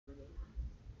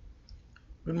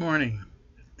Good morning.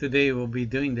 Today we'll be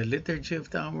doing the Liturgy of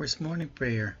the Hours morning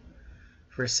prayer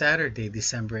for Saturday,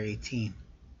 December 18.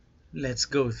 Let's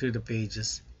go through the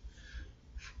pages.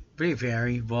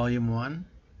 Breviary, Volume 1.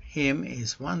 Hymn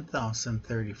is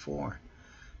 1034.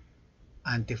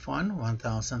 Antiphon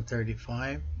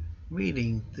 1035.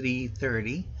 Reading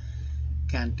 330.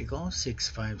 Canticle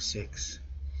 656.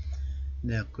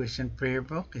 The Christian prayer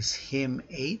book is Hymn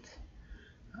 8.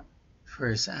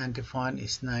 First antiphon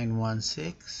is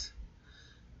 916.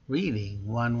 Reading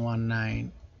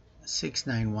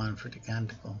 119691 for the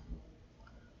canticle.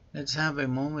 Let's have a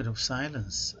moment of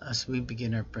silence as we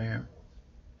begin our prayer.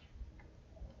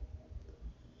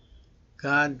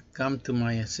 God, come to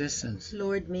my assistance.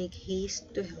 Lord, make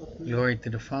haste to help me. Glory to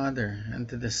the Father, and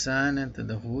to the Son, and to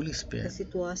the Holy Spirit. As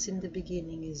it was in the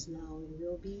beginning, is now, and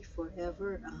will be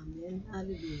forever. Amen.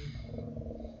 Alleluia.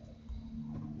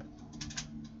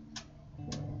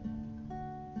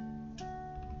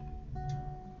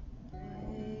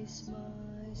 Praise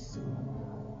my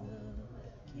soul,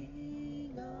 the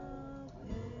King of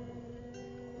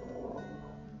heaven.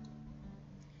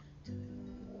 To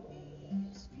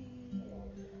his feet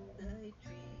thy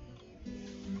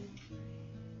tribute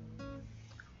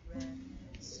bring.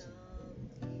 Ransomed,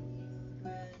 healed,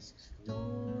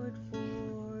 restored,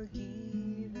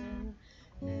 forgiven,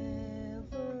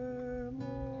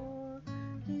 evermore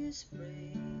his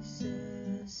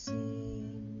praises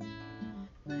sing.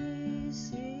 Praise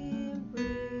him,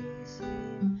 praise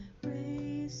him,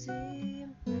 praise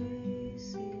him,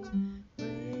 praise him,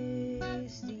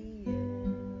 praise the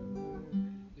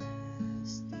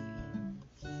everlasting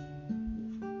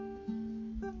King.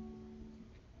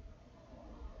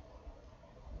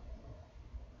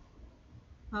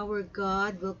 Our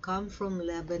God will come from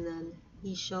Lebanon.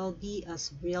 He shall be as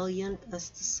brilliant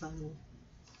as the sun.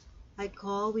 I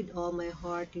call with all my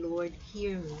heart, Lord,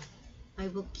 hear me. I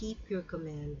will keep your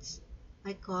commands.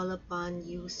 I call upon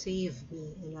you, save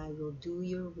me, and I will do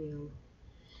your will.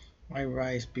 I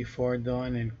rise before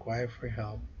dawn and cry for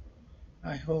help.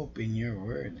 I hope in your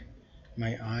word.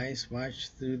 My eyes watch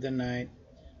through the night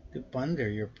to ponder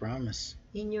your promise.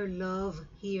 In your love,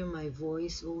 hear my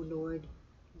voice, O Lord.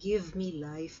 Give me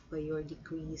life by your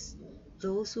decrees.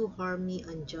 Those who harm me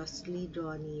unjustly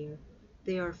draw near.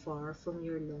 They are far from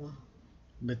your law.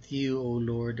 But you, O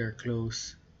Lord, are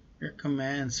close. Your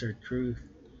commands are truth.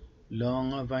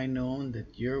 Long have I known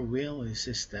that your will is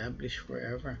established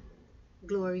forever.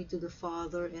 Glory to the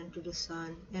Father, and to the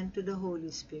Son, and to the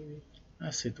Holy Spirit.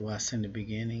 As it was in the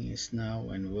beginning, is now,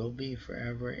 and will be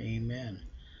forever. Amen.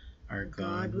 Our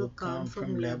God will come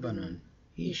from Lebanon.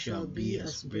 He shall be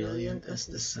as brilliant as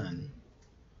the sun.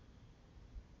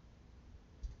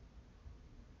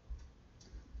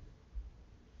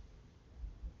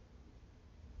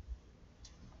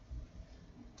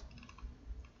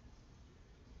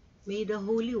 May the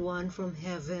Holy One from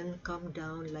heaven come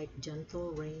down like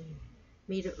gentle rain.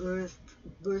 May the earth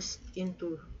burst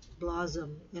into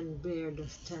blossom and bear the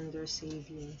tender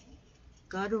Savior.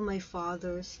 God of my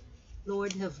fathers,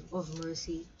 Lord of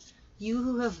mercy, you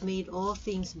who have made all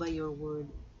things by your word,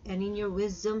 and in your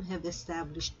wisdom have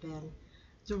established man,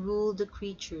 to rule the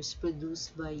creatures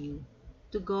produced by you,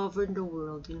 to govern the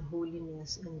world in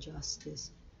holiness and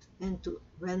justice, and to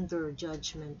render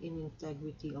judgment in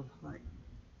integrity of heart.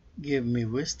 Give me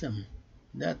wisdom,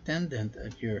 the attendant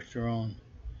at your throne,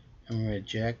 and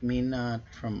reject me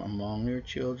not from among your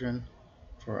children,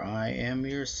 for I am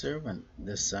your servant,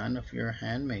 the son of your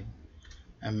handmaid,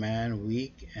 a man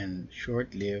weak and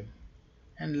short-lived,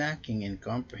 and lacking in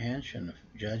comprehension of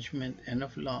judgment and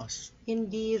of laws.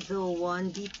 Indeed, though one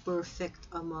be perfect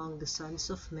among the sons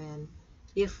of men,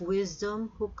 if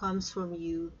wisdom, who comes from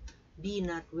you, be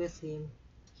not with him,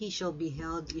 he shall be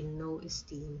held in no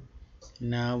esteem.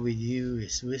 Now with you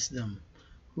is wisdom,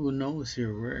 who knows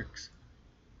your works,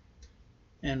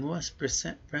 and was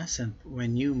present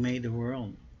when you made the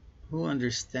world, who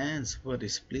understands what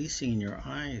is pleasing in your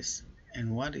eyes,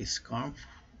 and what is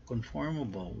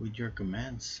conformable with your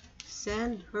commands.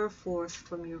 Send her forth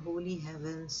from your holy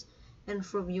heavens, and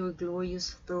from your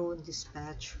glorious throne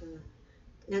dispatch her,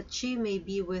 that she may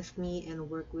be with me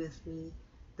and work with me,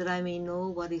 that I may know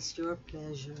what is your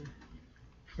pleasure.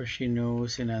 For she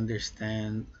knows and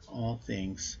understands all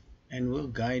things, and will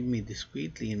guide me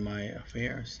discreetly in my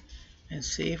affairs, and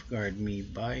safeguard me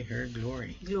by her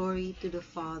glory. Glory to the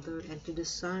Father, and to the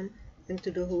Son, and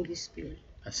to the Holy Spirit.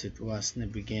 As it was in the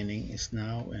beginning, is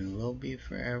now, and will be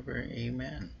forever.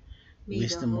 Amen. May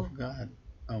Wisdom the, of God.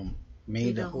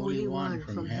 May the Holy One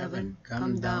from heaven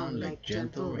come down like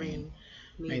gentle rain.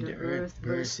 May the earth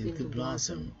burst into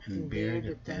blossom and bear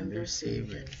the tender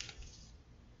Savior.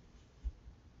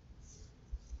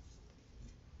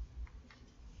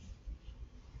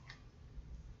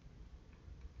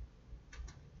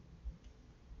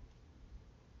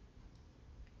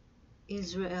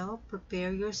 Israel,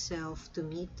 prepare yourself to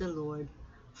meet the Lord,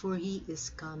 for he is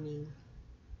coming.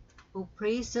 O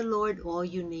praise the Lord, all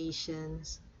you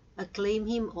nations. Acclaim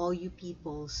him, all you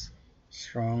peoples.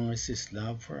 Strong is his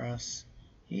love for us.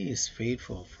 He is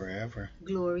faithful forever.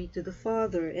 Glory to the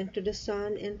Father, and to the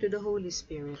Son, and to the Holy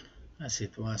Spirit. As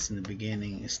it was in the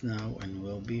beginning, is now, and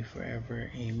will be forever.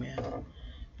 Amen.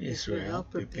 Israel,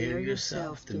 prepare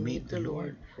yourself to meet the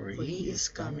Lord, for he is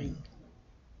coming.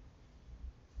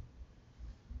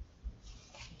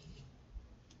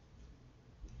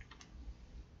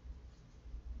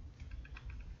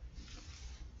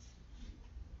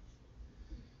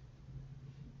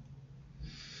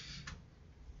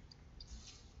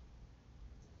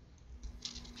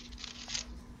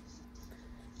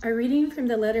 A reading from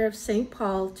the letter of St.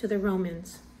 Paul to the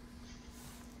Romans.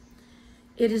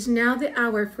 It is now the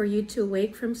hour for you to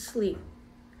awake from sleep,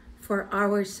 for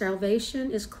our salvation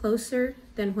is closer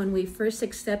than when we first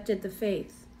accepted the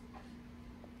faith.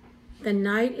 The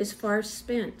night is far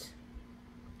spent,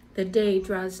 the day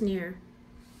draws near.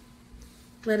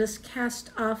 Let us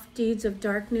cast off deeds of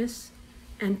darkness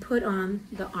and put on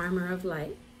the armor of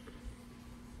light.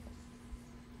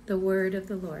 The word of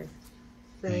the Lord.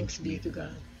 Thanks be to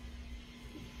God.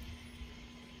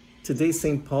 Today,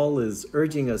 St. Paul is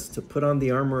urging us to put on the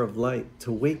armor of light,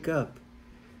 to wake up.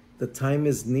 The time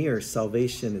is near,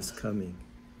 salvation is coming.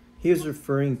 He is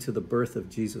referring to the birth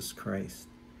of Jesus Christ.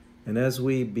 And as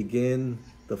we begin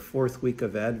the fourth week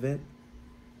of Advent,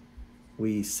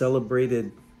 we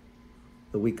celebrated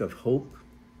the week of hope.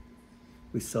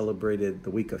 We celebrated the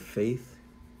week of faith,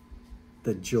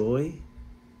 the joy,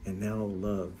 and now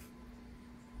love.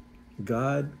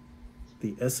 God,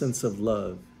 the essence of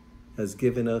love, has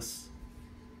given us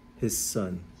his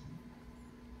Son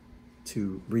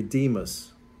to redeem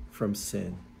us from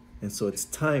sin. And so it's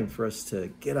time for us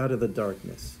to get out of the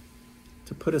darkness,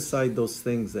 to put aside those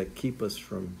things that keep us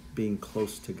from being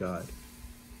close to God.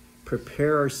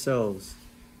 Prepare ourselves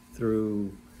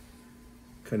through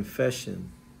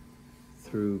confession,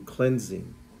 through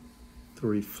cleansing,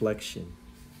 through reflection,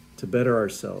 to better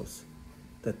ourselves,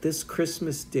 that this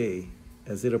Christmas day,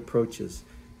 as it approaches,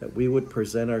 that we would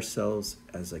present ourselves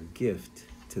as a gift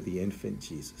to the infant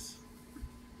Jesus.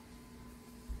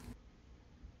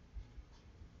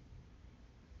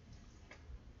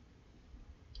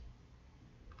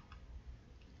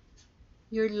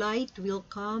 Your light will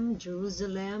come,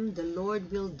 Jerusalem. The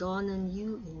Lord will dawn on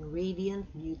you in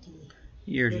radiant beauty.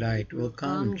 Your light will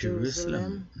come,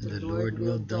 Jerusalem. The Lord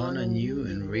will dawn on you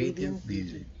in radiant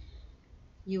beauty.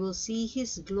 You will see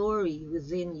his glory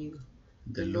within you.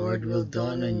 The Lord will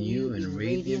dawn on you in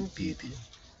radiant beauty.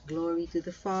 Glory to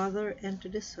the Father, and to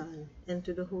the Son, and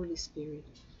to the Holy Spirit.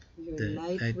 Your The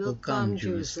light will come,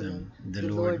 Jerusalem. The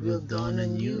Lord will dawn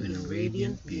on you in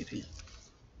radiant beauty.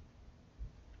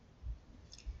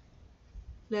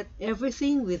 Let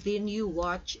everything within you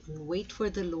watch and wait for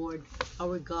the Lord,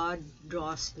 our God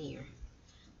draws near.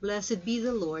 Blessed be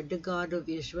the Lord, the God of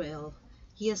Israel.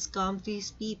 He has come to his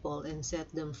people and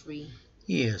set them free.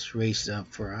 He has raised up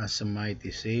for us a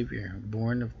mighty Savior,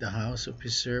 born of the house of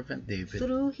his servant David.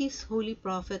 Through his holy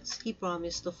prophets he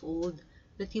promised of old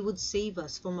that he would save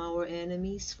us from our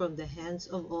enemies, from the hands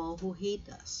of all who hate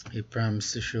us. He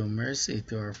promised to show mercy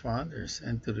to our fathers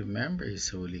and to remember his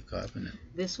holy covenant.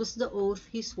 This was the oath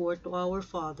he swore to our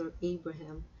father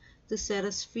Abraham, to set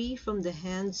us free from the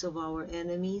hands of our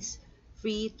enemies,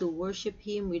 free to worship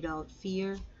him without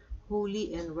fear,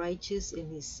 holy and righteous in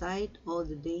his sight all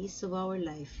the days of our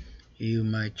life. You,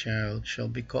 my child, shall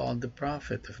be called the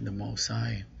prophet of the Most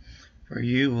High, for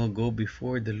you will go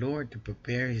before the Lord to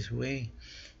prepare his way,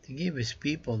 to give his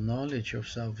people knowledge of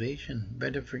salvation by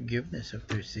the forgiveness of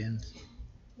their sins.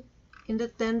 In the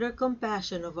tender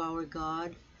compassion of our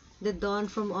God, the dawn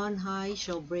from on high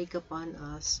shall break upon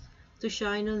us, to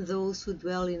shine on those who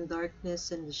dwell in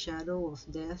darkness and the shadow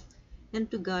of death, and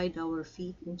to guide our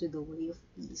feet into the way of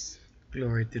peace.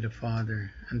 Glory to the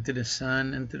Father, and to the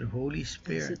Son, and to the Holy As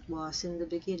Spirit. it was in the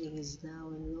beginning, is now,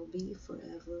 and will be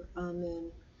forever.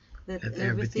 Amen. Let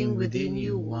everything within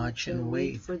you watch and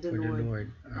wait for the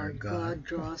Lord. our God,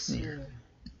 draws near.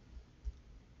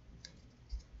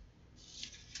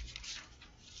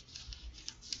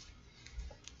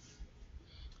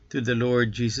 To the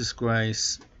Lord Jesus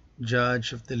Christ,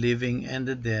 Judge of the living and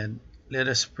the dead, let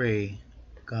us pray.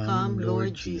 Come,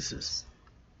 Lord Jesus.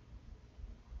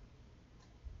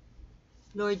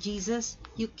 Lord Jesus,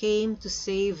 you came to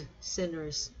save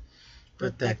sinners.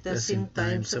 Protect us in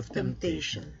times of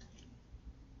temptation.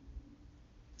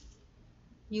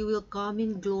 You will come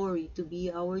in glory to be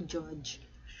our judge,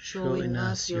 showing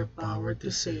us your power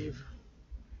to save.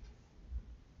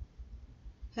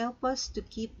 Help us to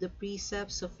keep the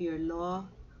precepts of your law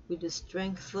with the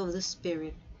strength of the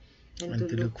Spirit, and to and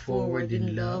to look look forward forward in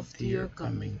in love love to to your your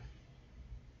coming. coming.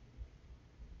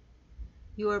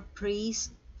 You are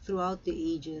praised throughout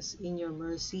the ages. In your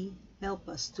mercy, help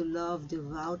us to love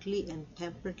devoutly and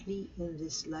temperately in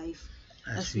this life,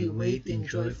 As as we we wait wait in in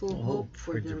joyful joyful hope hope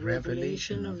for for the the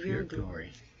revelation revelation of of your your glory.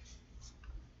 glory.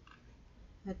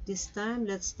 At this time,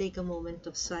 let's take a moment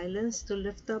of silence to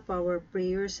lift up our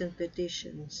prayers and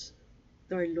petitions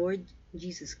to our Lord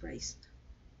Jesus Christ.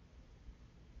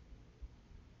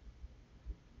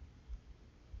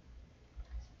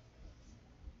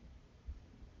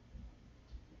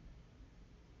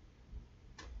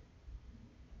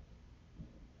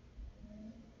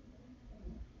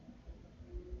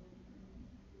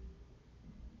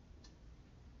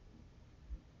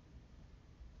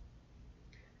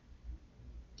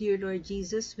 Dear Lord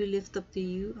Jesus, we lift up to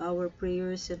you our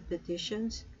prayers and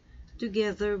petitions,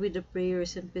 together with the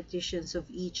prayers and petitions of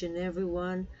each and every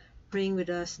one praying with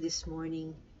us this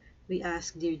morning. We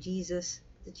ask, dear Jesus,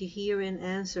 that you hear and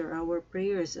answer our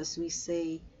prayers as we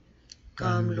say,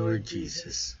 Come, Come, Lord Lord Jesus.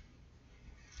 Jesus.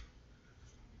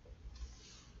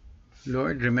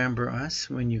 Lord, remember us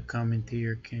when you come into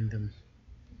your kingdom,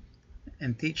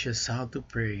 and teach us how to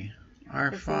pray.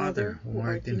 Our Our Father, Father, who who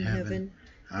art art in in heaven, heaven,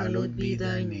 hallowed hallowed be be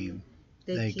thy thy name. name.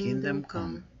 Thy Thy kingdom kingdom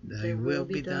come, come, thy thy will will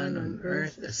be be done done on on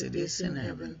earth earth as as it it is is in in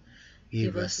heaven. heaven.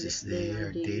 Give Give us us this this day day our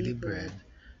our daily daily bread, bread,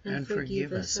 and and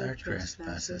forgive forgive us us our our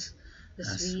trespasses, trespasses, as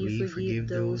as we we forgive forgive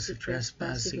those those who who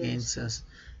trespass trespass against against us. us.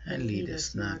 And And lead lead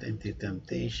us us not not into into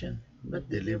temptation, temptation, but but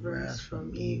deliver deliver us us from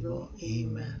from evil. evil.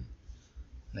 Amen. Amen.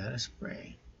 Let us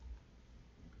pray.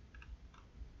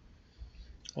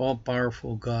 All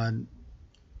powerful God,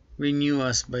 renew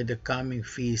us by the coming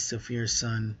feast of your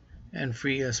Son, and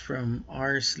free us from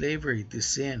our slavery to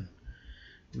sin.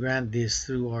 Grant this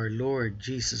through our Lord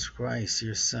Jesus Christ,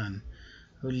 your Son,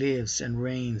 who lives and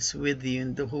reigns with you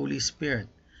in the Holy Spirit,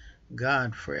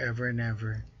 God forever and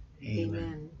ever.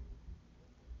 Amen. Amen.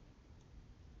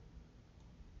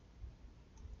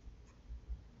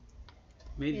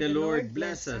 May May the the Lord Lord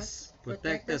bless bless us, us,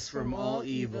 protect protect us us from from all all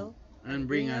evil, evil, and and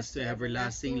bring bring us us to to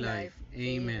everlasting everlasting life. life.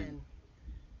 Amen. Amen.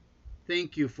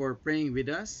 Thank you for praying with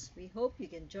us. We hope you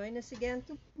can join us again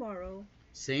tomorrow.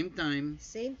 Same time,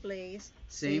 Same place,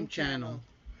 same same channel. channel.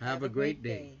 Have Have a a great great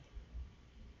day. day.